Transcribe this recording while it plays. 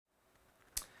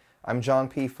I'm John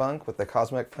P. Funk with the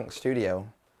Cosmic Funk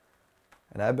Studio,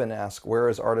 and I've been asked, where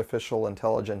is artificial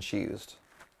intelligence used?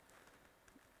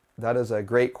 That is a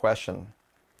great question.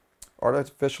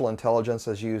 Artificial intelligence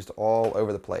is used all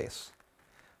over the place.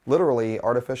 Literally,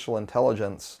 artificial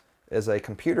intelligence is a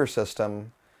computer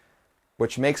system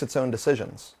which makes its own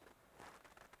decisions.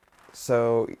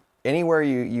 So anywhere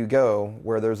you go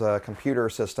where there's a computer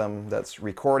system that's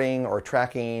recording or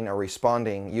tracking or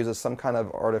responding uses some kind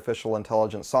of artificial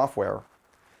intelligence software,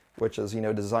 which is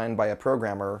designed by a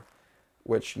programmer,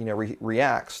 which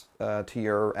reacts to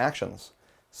your actions.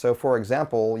 So for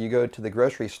example, you go to the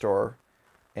grocery store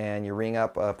and you ring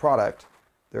up a product.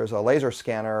 There's a laser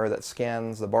scanner that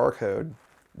scans the barcode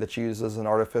that uses an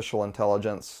artificial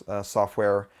intelligence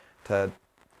software to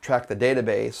track the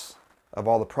database of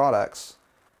all the products,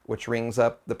 which rings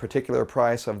up the particular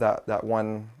price of that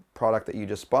one product that you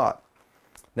just bought.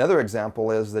 Another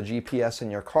example is the GPS in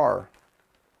your car.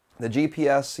 The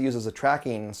GPS uses a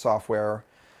tracking software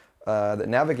that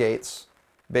navigates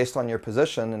based on your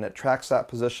position, and it tracks that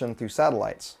position through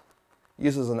satellites. It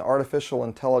uses an artificial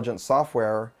intelligence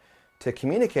software to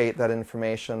communicate that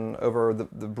information over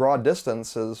the broad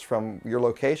distances from your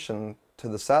location to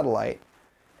the satellite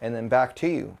and then back to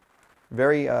you.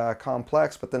 Very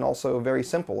complex, but then also very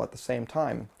simple at the same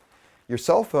time. Your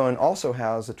cell phone also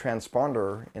has a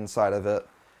transponder inside of it,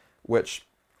 which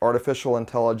artificial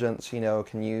intelligence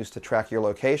can use to track your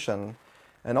location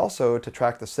and also to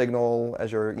track the signal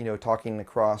as you're talking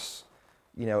across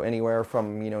anywhere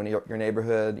from your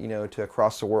neighborhood to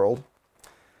across the world.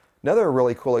 Another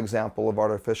really cool example of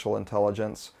artificial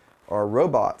intelligence are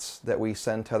robots that we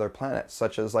send to other planets,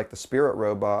 such as like the Spirit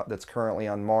robot that's currently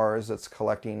on Mars that's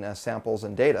collecting samples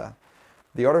and data.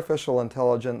 The artificial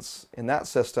intelligence in that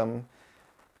system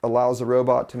allows the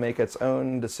robot to make its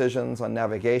own decisions on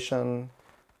navigation,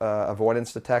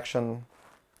 avoidance detection,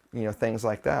 things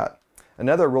like that.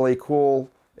 Another really cool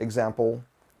example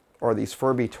are these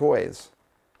Furby toys,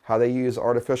 how they use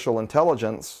artificial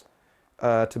intelligence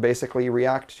to basically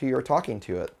react to your talking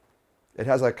to it. It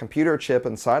has a computer chip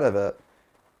inside of it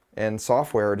and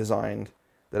software designed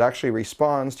that actually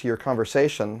responds to your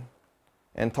conversation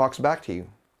and talks back to you.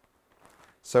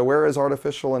 So where is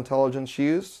artificial intelligence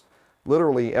used?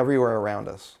 Literally everywhere around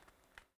us.